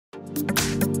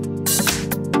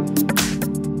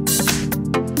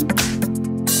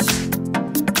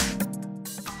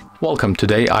Welcome,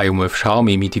 today I am with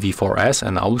Xiaomi Mi TV 4S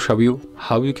and I will show you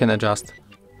how you can adjust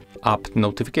app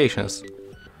notifications.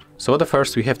 So at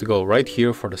first we have to go right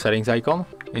here for the settings icon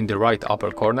in the right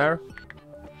upper corner.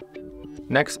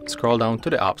 Next, scroll down to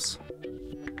the apps.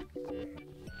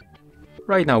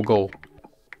 Right now go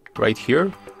right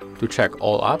here to check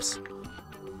all apps.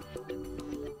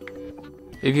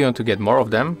 If you want to get more of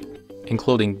them,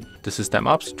 including the system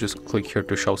apps, just click here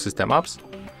to show system apps.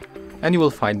 And you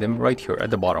will find them right here at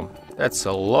the bottom. That's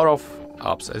a lot of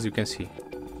apps, as you can see.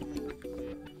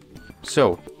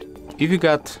 So, if you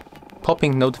got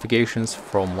popping notifications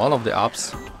from one of the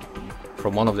apps,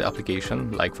 from one of the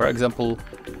application, like for example,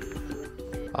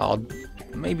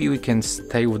 maybe we can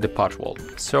stay with the patch wall.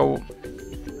 So,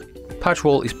 patch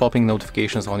wall is popping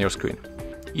notifications on your screen.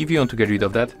 If you want to get rid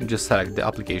of that, just select the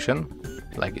application,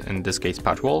 like in this case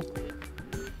patch wall,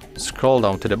 scroll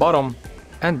down to the bottom,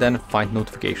 and then find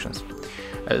notifications.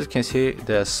 As you can see,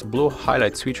 this blue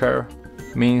highlight switcher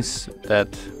means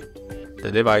that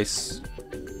the device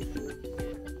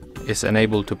is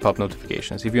enabled to pop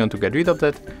notifications. If you want to get rid of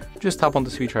that, just tap on the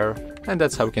switcher, and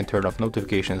that's how you can turn off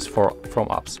notifications from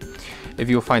apps. If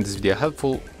you find this video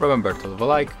helpful, remember to leave a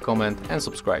like, comment and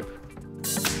subscribe.